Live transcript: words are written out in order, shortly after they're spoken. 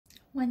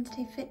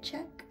Wednesday fit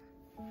check.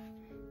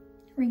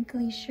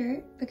 Wrinkly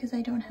shirt because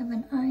I don't have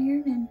an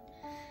iron, and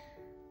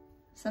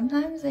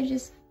sometimes I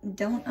just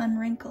don't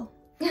unwrinkle.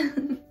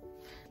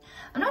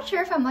 I'm not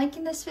sure if I'm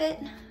liking this fit,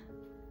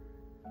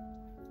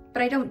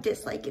 but I don't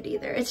dislike it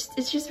either. It's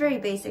just very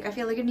basic. I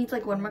feel like it needs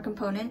like one more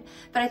component,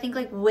 but I think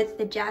like with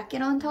the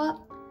jacket on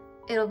top,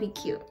 it'll be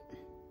cute,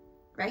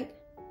 right?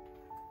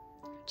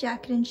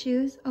 Jacket and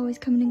shoes, always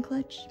coming in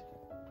clutch.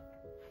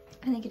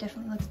 I think it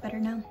definitely looks better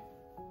now.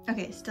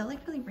 Okay, it's still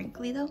like really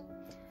wrinkly though,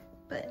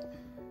 but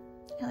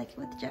I like it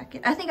with the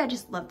jacket. I think I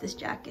just love this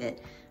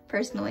jacket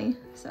personally,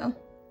 so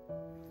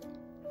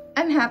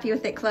I'm happy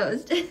with it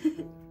closed.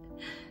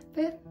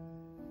 But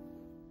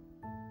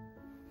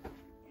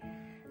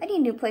I need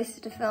new places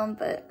to film,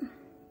 but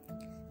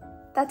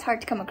that's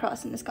hard to come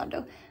across in this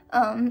condo.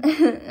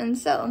 And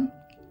so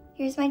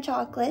here's my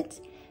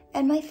chocolates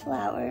and my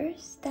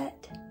flowers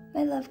that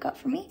my love got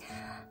for me.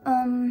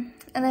 And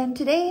then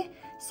today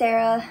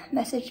Sarah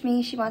messaged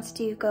me. She wants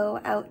to go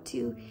out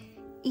to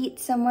eat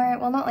somewhere.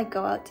 Well, not like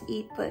go out to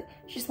eat, but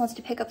she just wants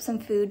to pick up some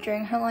food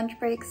during her lunch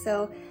break.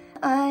 So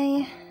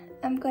I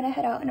am gonna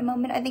head out in a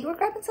moment. I think we're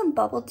grabbing some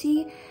bubble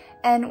tea,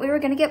 and we were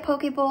gonna get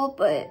poke bowl,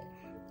 but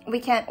we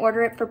can't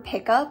order it for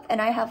pickup,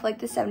 and I have like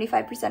the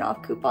 75%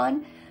 off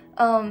coupon.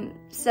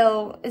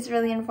 So it's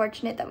really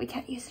unfortunate that we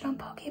can't use it on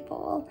poke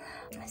bowl.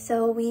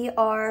 So we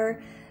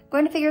are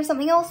going to figure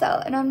something else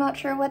out, and I'm not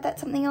sure what that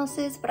something else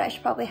is, but I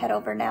should probably head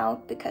over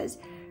now because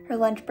her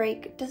lunch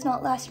break does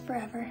not last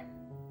forever.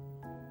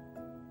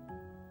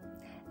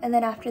 And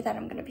then after that,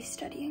 I'm gonna be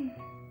studying,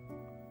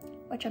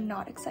 which I'm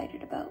not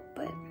excited about,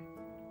 but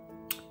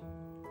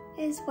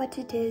is what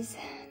it is.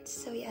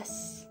 So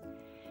yes,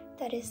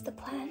 that is the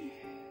plan.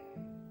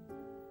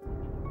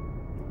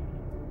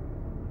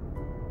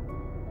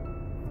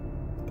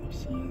 There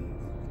she is.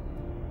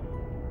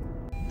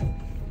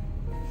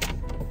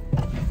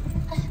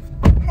 Hi.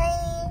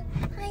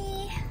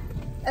 Hi.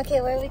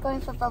 Okay, where are we going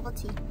for bubble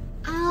tea?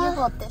 You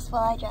hold this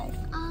while I drive.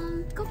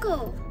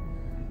 Coco.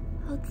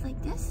 Hold it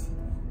like this.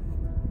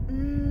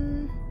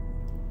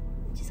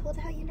 Just hold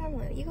it how you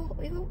normally. You go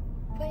put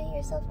it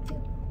yourself too.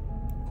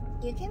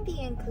 You can be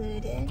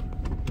included.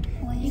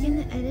 You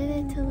gonna edit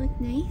it to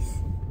look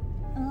nice?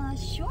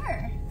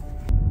 Sure.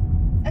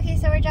 Okay,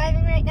 so we're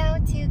driving right now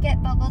to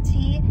get bubble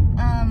tea.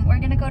 We're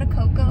gonna go to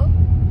Coco,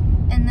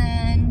 and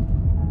then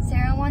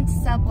Sarah wants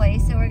Subway,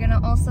 so we're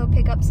gonna also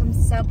pick up some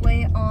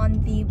Subway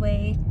on the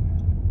way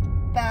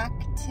back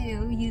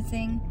to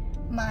using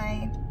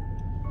my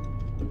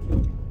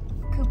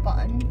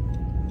coupon.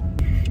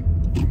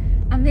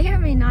 I may or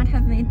may not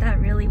have made that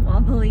really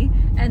wobbly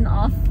and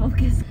off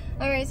focus.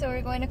 Alright, so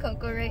we're going to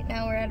Coco right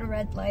now. We're at a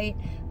red light,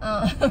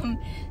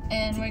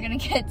 and we're gonna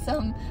get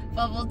some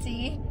bubble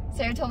tea.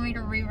 Sarah told me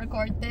to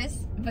re-record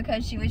this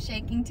because she was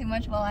shaking too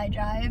much while I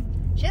drive.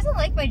 She doesn't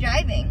like my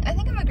driving. I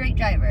think I'm a great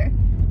driver.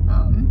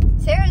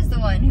 Sarah's the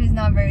one who's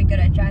not very good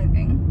at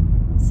driving.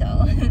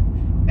 So,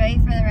 ready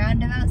for the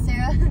roundabout,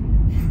 Sarah?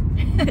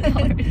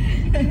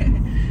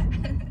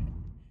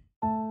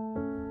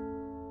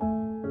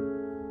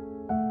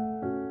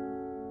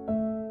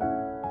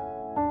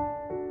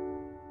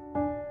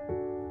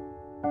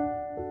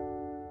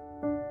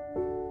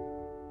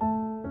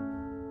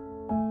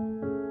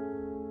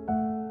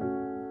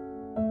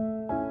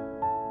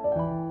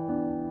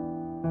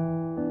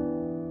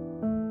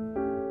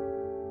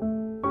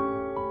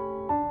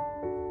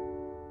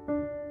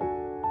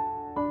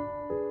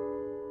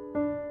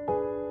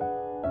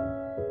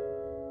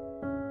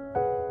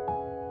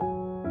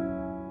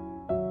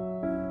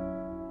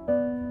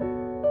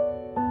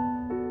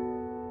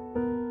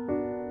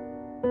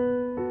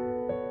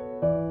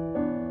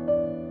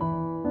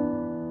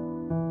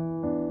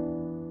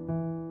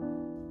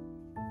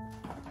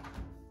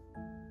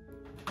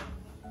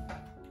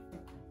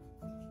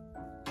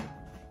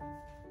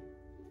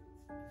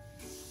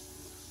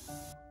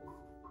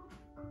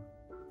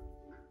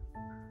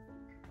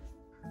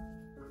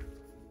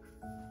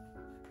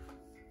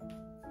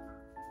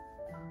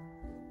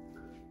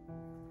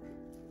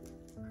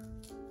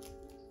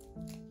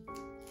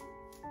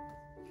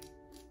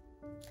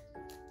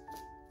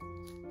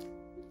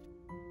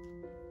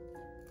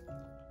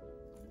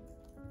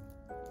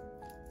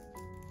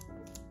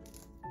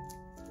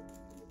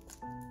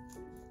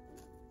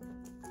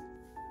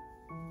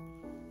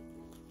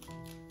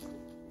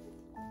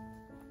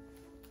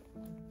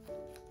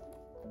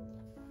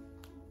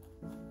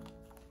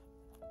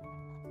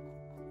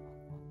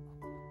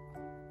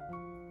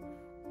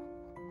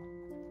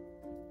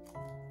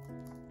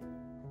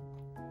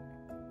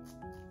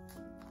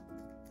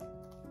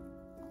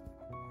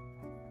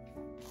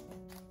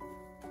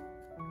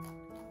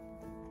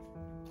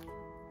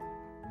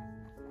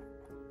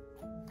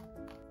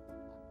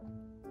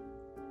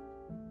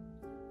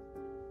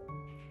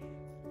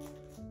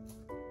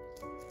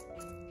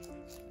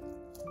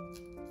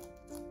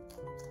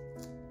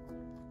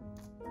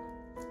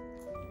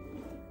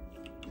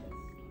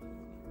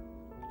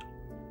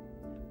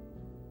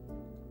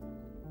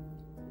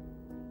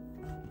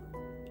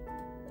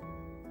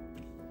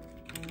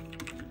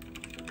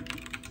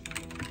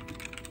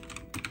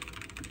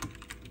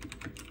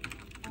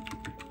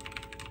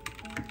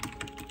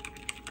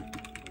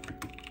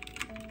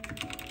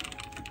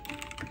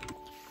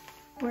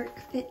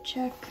 fit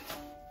check.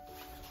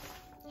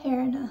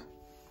 Hair in a,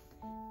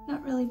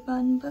 not really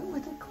bun, but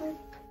with a clip.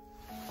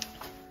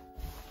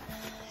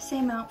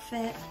 Same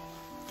outfit,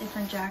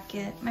 different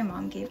jacket. My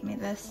mom gave me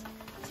this.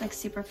 It's like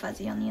super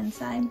fuzzy on the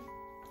inside.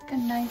 It's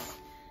kind of nice.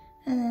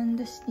 And then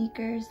the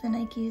sneakers, the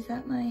Nikes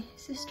that my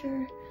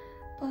sister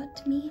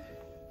bought me.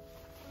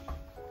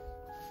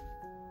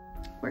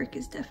 Work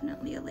is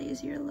definitely a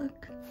lazier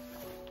look.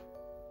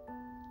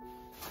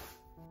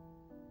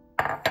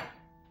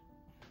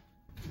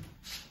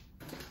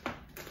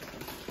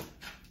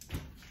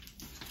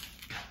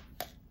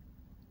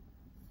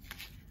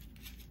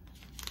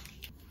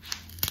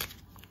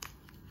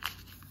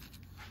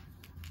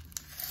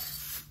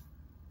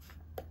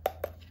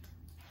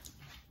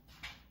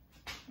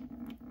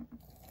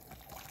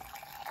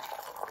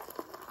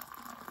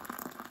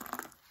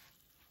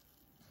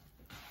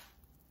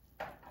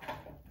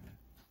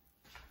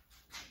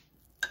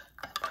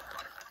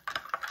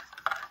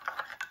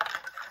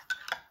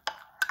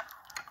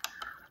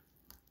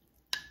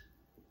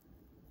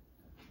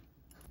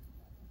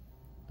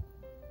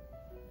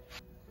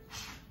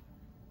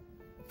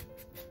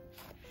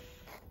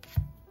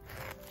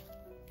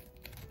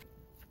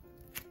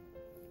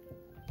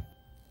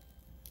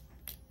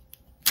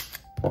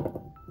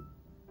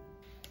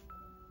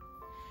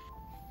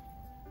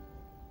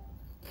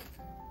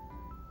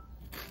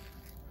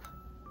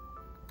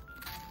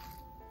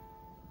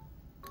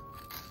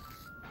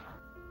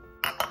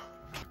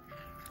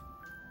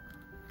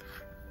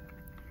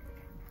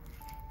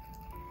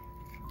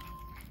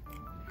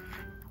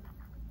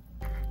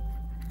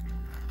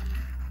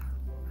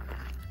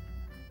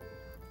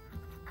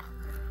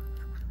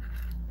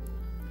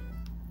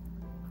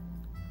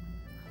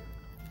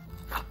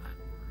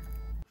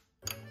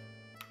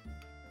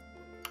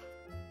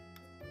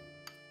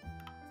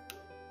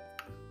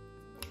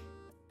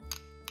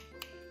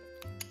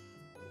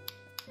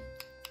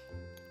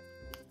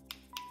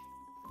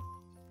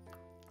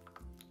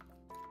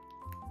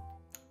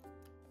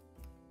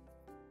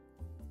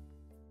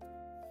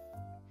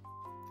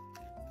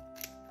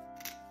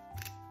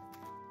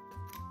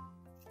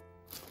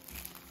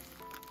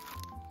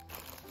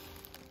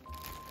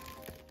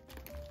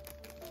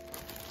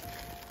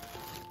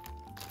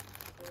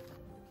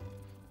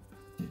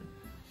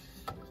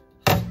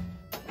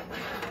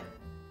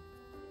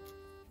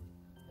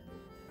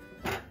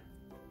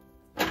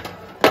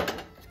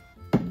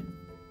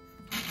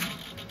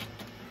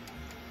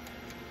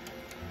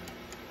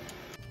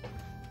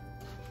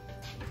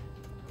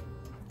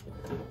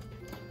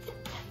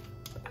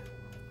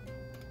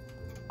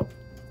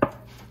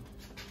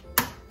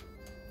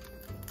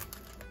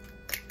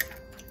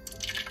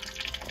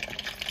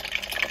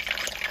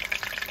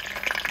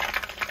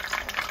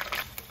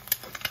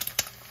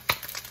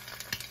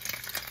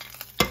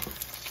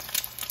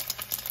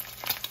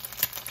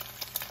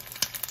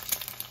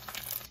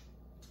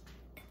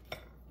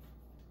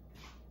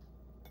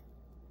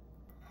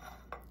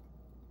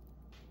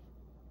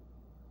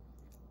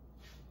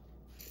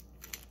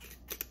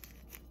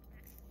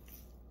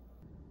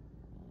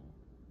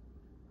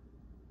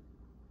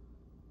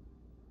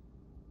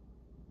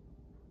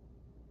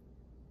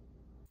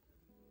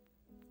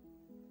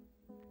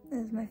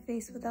 This is my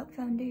face without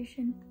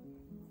foundation.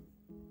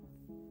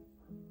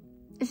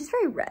 It's just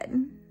very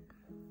red.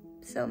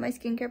 So my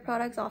skincare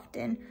products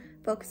often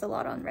focus a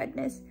lot on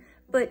redness.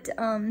 But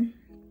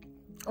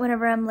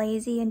whenever I'm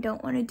lazy and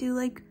don't want to do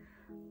like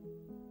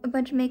a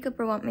bunch of makeup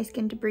or want my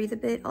skin to breathe a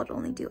bit, I'll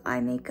only do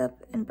eye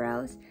makeup and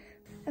brows.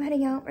 I'm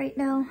heading out right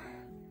now.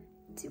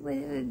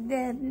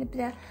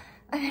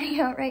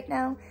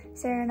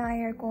 Sarah and I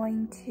are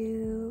going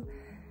to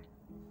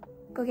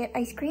go get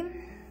ice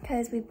cream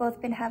because we've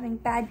both been having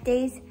bad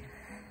days.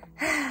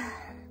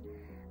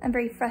 I'm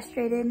very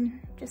frustrated,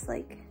 just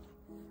like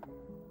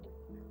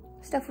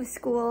stuff with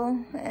school,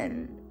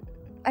 and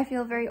I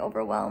feel very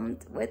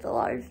overwhelmed with a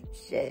lot of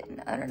shit.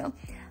 I don't know.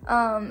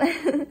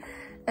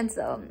 And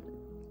so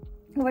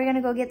we're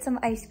gonna go get some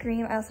ice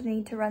cream. I also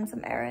need to run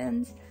some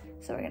errands,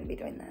 so we're gonna be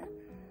doing that.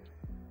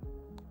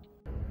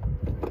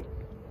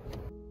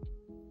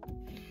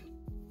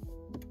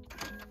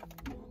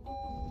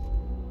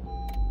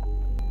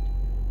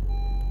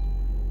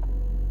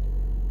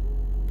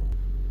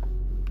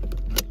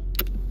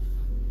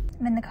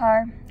 I'm in the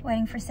car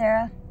waiting for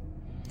Sarah.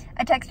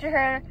 I texted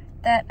her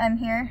that I'm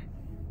here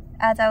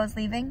as I was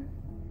leaving,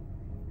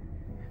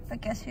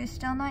 but guess who's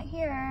still not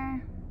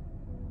here?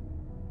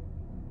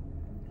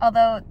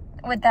 Although,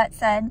 with that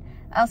said,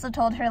 I also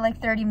told her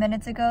like 30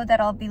 minutes ago that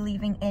I'll be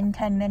leaving in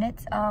 10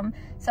 minutes.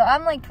 So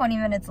I'm like 20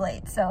 minutes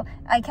late, so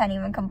I can't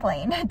even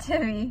complain, to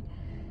be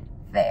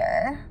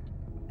fair.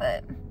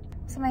 But,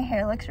 so my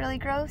hair looks really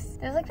gross.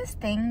 There's like this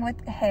thing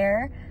with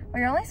hair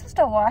where you're only supposed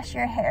to wash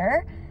your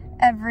hair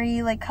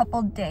every like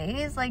couple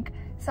days. Like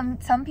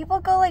some people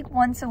go like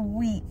once a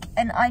week,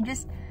 and I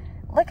just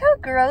look how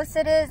gross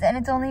it is, and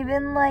it's only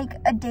been like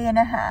a day and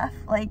a half.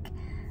 Like,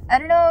 I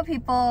don't know,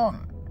 people,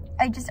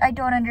 I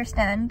don't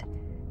understand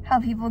how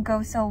people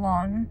go so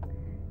long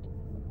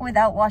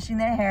without washing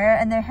their hair,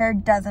 and their hair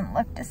doesn't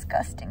look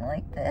disgusting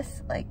like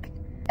this. Like,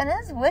 and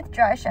this is with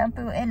dry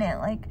shampoo in it.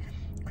 Like,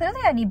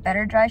 clearly I need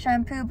better dry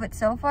shampoo, but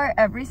so far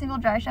every single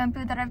dry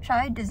shampoo that I've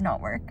tried does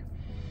not work.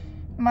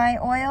 My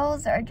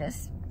oils are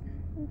just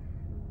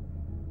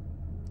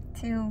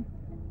too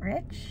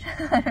rich.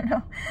 I don't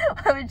know.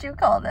 What would you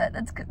call that?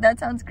 That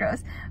sounds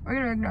gross. We're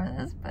gonna ignore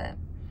this, but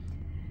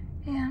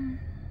yeah.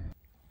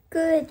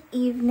 Good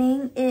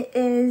evening. It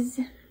is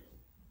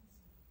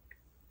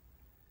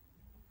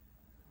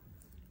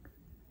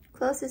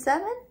close to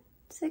 7?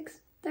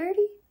 6:30?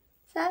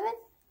 7?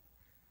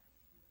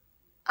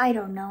 I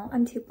don't know.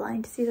 I'm too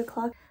blind to see the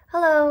clock.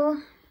 Hello.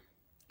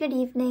 Good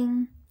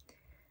evening.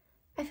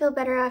 I feel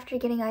better after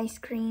getting ice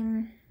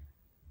cream,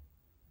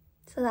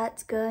 so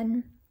that's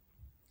good.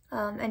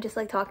 And just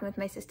like talking with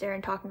my sister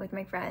and talking with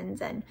my friends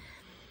and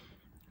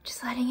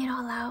just letting it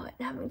all out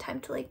and having time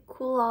to like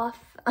cool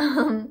off.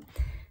 And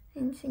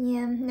so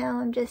yeah, now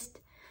I'm just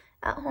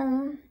at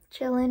home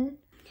chilling.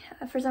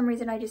 For some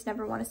reason, I just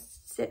never want to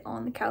sit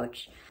on the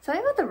couch. So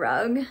I got the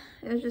rug.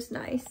 It was just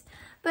nice.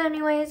 But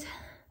anyways,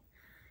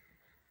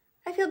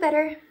 I feel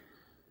better.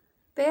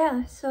 But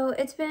yeah, so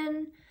it's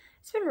been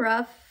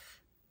rough.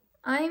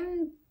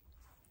 I'm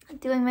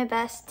doing my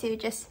best to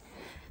just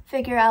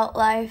figure out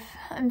life.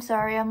 I'm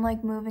sorry, I'm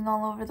like moving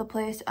all over the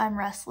place. I'm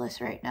restless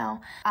right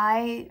now.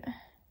 I'm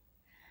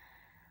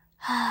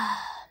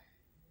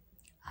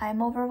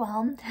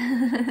overwhelmed.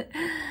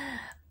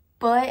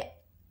 But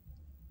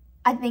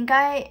I think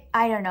I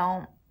don't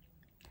know.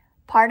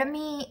 Part of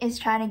me is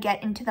trying to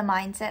get into the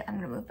mindset, I'm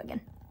gonna move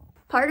again.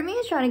 Part of me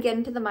is trying to get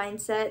into the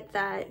mindset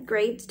that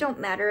grades don't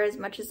matter as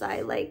much as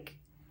I like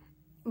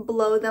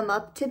blow them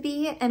up to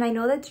be. And I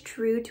know that's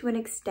true to an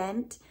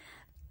extent.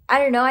 I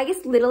don't know, I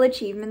guess little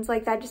achievements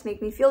like that just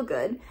make me feel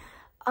good.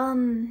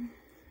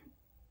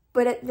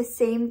 But at the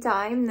same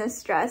time, the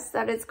stress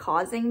that it's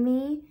causing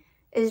me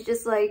is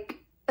just like,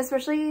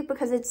 especially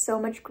because it's so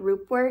much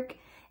group work,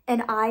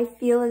 and I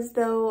feel as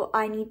though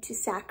I need to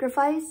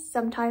sacrifice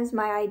sometimes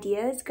my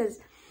ideas because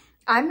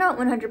I'm not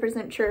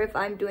 100% sure if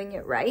I'm doing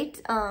it right.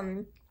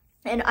 And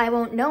I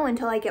won't know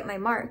until I get my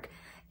mark.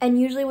 And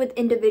usually with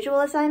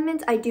individual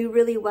assignments, I do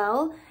really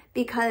well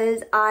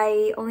because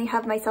I only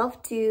have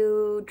myself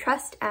to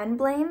trust and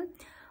blame.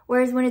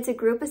 Whereas when it's a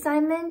group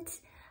assignment,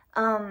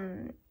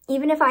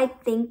 even if I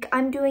think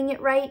I'm doing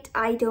it right,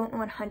 I don't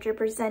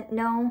 100%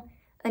 know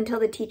until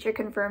the teacher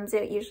confirms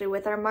it, usually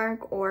with our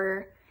mark,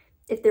 or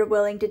if they're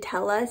willing to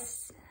tell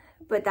us,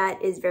 but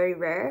that is very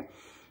rare.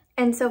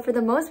 And so for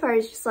the most part,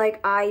 it's just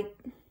like,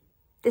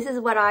 this is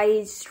what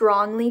I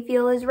strongly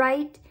feel is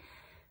right.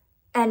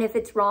 And if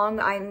it's wrong,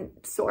 I'm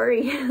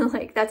sorry.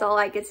 Like, that's all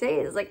I could say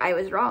is like, I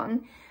was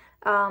wrong.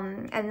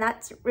 And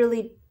that's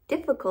really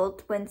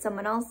difficult when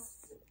someone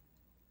else,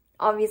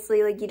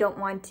 obviously, like, you don't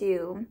want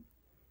to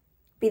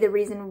be the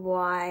reason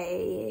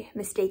why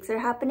mistakes are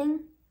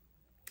happening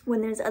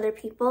when there's other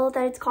people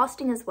that it's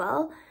costing as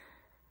well.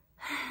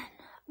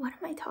 What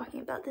am I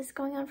talking about? This is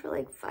going on for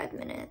like 5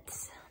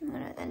 minutes. I'm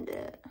gonna end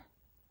it.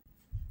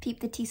 Peep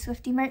the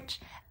T-Swifty merch.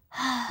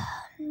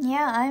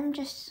 Yeah, I'm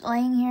just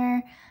laying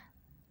here.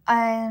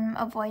 I'm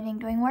avoiding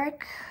doing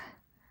work.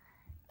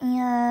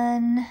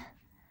 And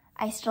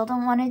I still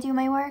don't want to do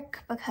my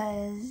work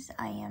because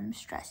I am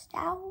stressed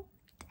out.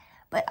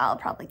 But I'll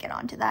probably get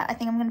onto that. I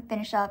think I'm gonna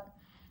finish up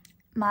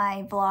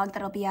my vlog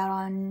that'll be out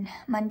on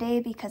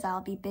Monday because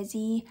I'll be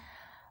busy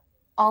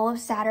all of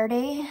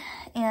Saturday,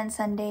 and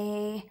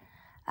Sunday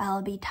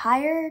I'll be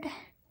tired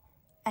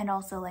and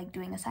also like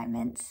doing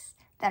assignments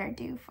that are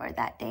due for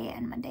that day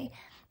and Monday.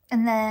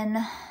 And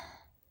then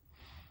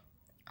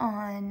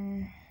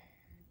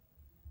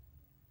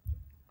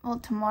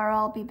tomorrow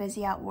I'll be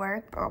busy at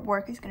work, or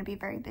work is going to be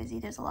very busy.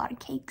 There's a lot of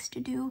cakes to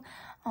do.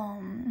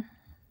 I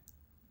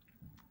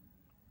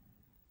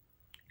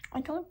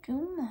don't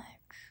do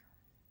much,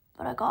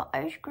 but I got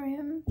ice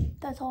cream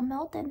that's all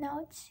melted. Now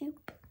it's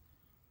soup.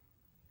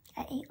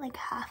 I ate like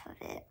half of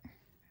it.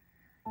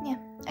 Yeah,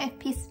 okay,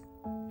 peace.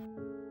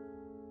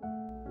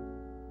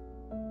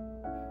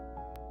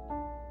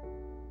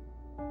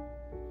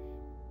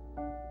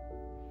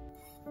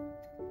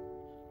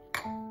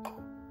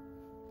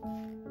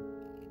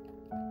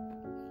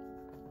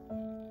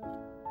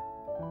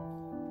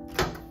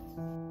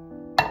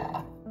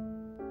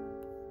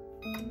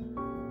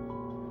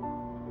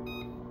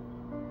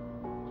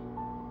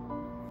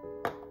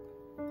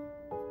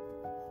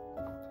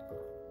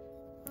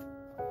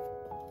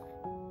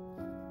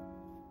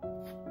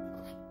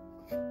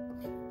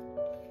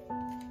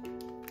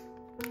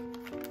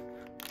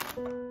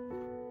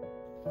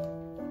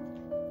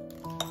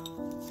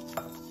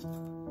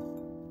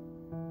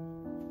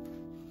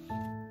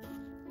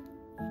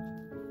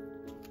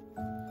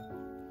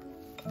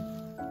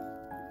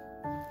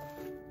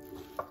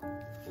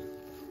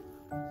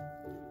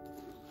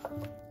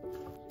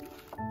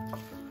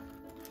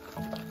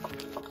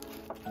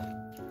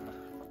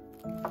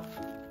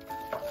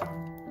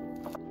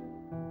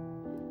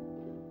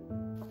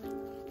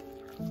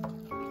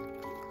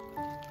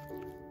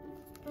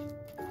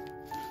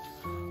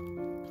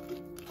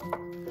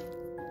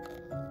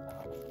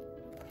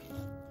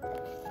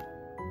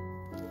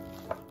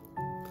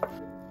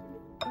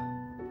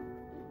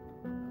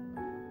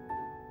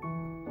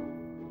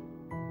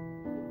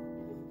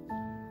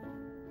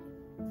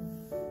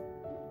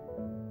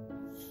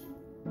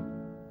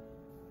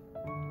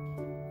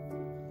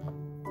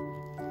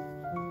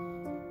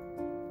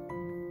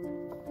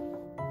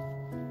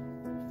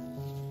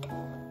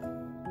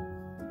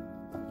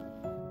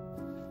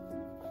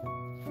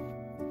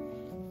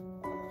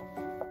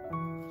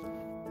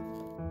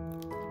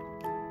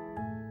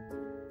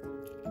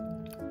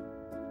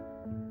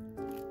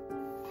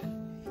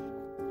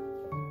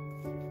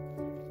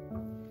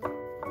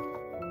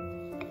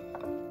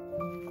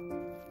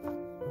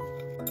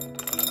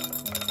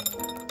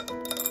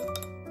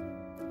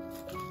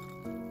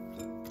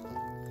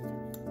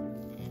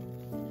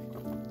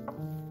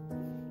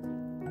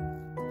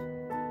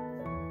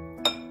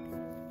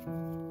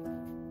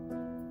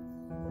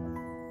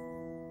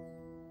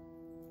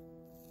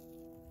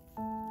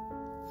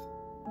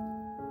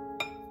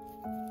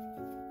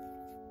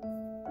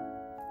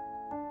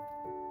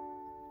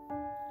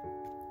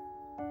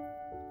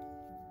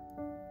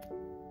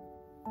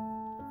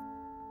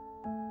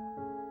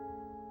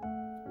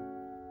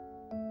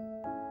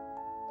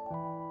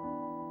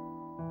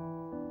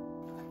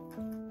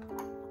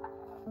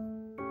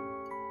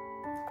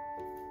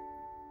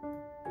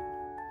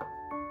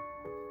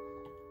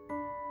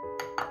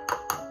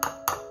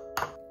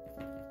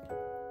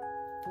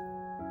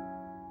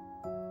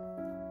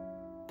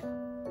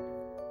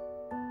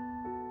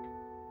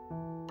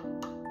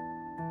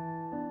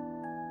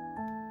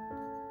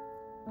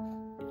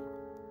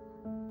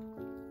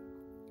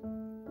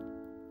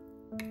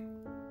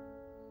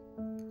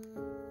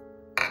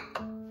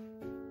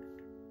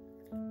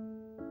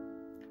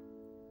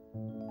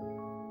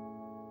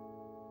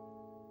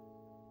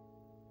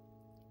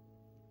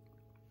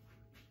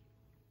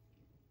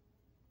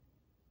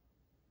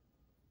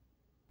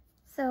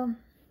 So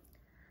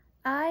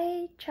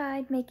I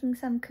tried making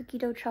some cookie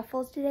dough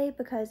truffles today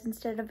because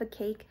instead of a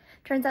cake,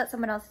 turns out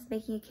someone else is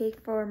making a cake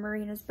for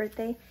Marina's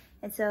birthday.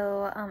 And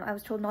so I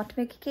was told not to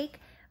make a cake,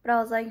 but I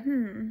was like,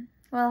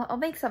 well, I'll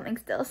make something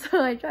still.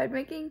 So I tried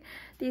making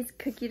these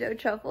cookie dough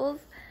truffles,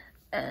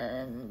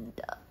 and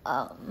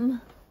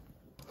I'm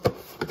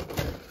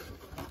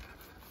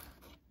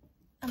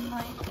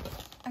like,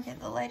 okay,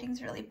 the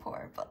lighting's really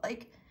poor, but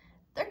like,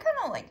 they're kind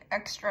of like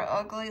extra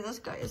ugly. This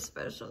guy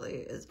especially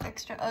is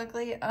extra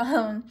ugly.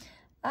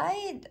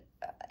 I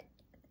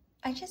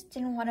just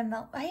didn't want to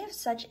melt. I have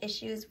such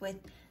issues with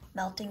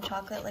melting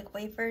chocolate like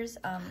wafers,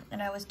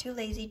 and I was too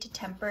lazy to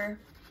temper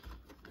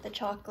the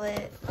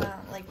chocolate,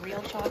 like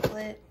real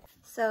chocolate.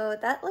 So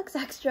that looks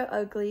extra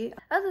ugly.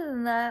 Other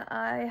than that,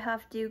 I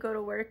have to go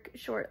to work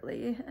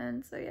shortly,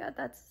 and so yeah,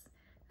 and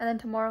then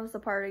tomorrow's the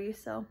party,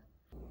 so.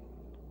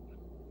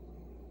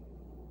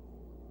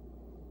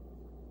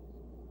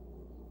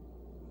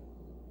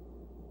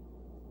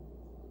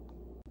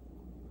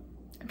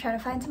 I'm trying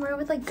to find somewhere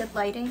with like good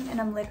lighting, and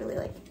I'm literally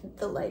like,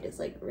 the light is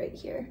like right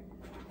here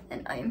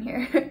and I'm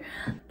here.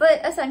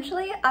 But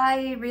essentially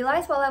I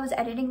realized while I was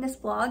editing this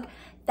vlog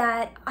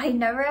that I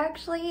never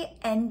actually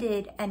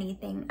ended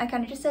anything. I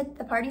kind of just said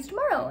the party's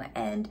tomorrow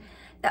and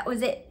that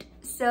was it.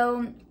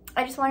 So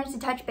I just wanted to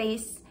touch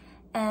base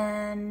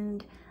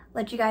and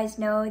let you guys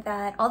know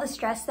that all the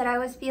stress that I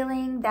was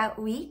feeling that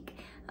week,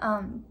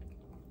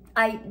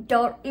 I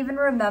don't even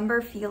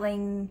remember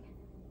feeling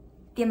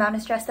the amount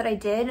of stress that I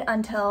did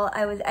until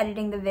I was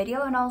editing the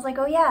video, and I was like,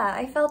 oh yeah,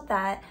 I felt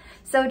that.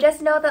 So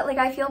just know that like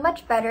I feel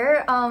much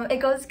better. It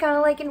goes kind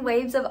of like in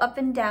waves of up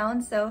and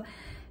down, so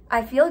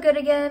I feel good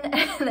again,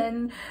 and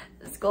then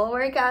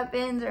schoolwork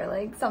happens or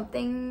like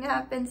something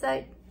happens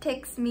that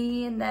ticks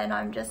me, and then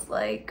I'm just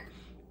like,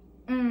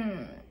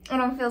 I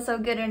don't feel so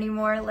good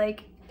anymore.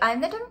 Like,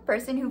 I'm the type of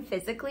person who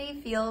physically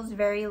feels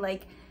very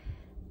like,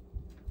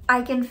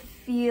 I can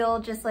feel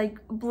just like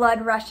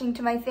blood rushing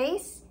to my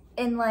face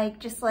in like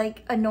just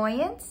like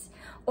annoyance,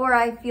 or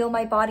I feel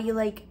my body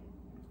like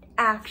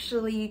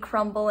actually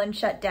crumble and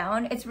shut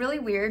down. It's really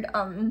weird,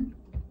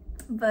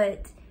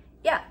 but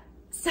yeah,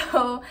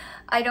 so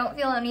I don't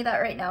feel any of that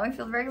right now. I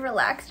feel very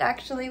relaxed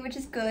actually, which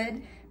is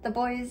good. The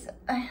boys,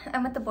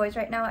 I'm with the boys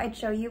right now. I'd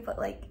show you, but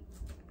like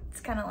it's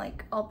kind of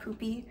like all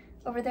poopy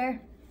over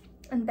there,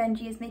 and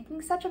Benji is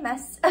making such a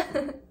mess.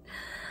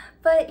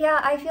 But yeah,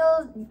 I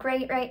feel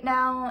great right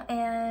now,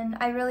 and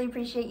I really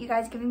appreciate you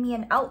guys giving me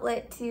an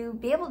outlet to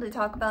be able to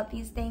talk about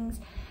these things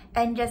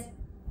and just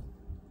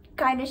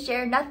kind of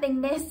share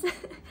nothingness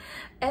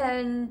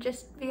and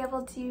just be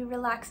able to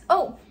relax.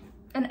 Oh,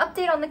 an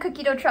update on the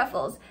cookie dough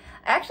truffles.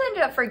 I actually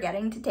ended up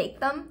forgetting to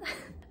take them.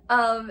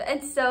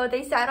 And so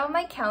they sat on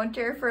my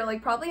counter for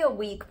like probably a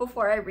week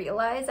before I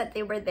realized that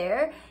they were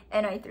there,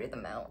 and I threw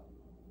them out.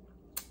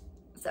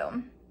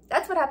 So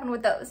that's what happened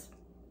with those.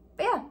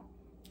 But yeah.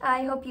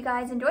 I hope you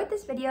guys enjoyed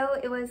this video.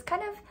 It was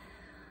kind of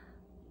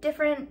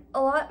different, a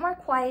lot more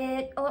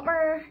quiet, a lot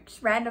more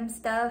just random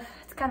stuff.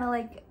 It's kind of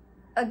like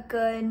a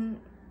good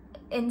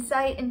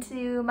insight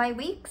into my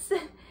weeks.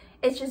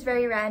 It's just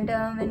very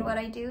random in what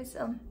I do.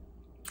 So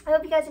I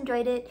hope you guys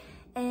enjoyed it,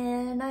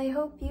 and I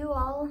hope you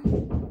all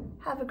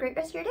have a great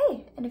rest of your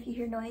day. And if you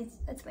hear noise,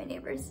 that's my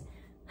neighbors.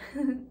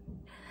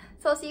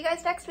 So I'll see you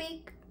guys next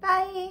week.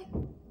 Bye.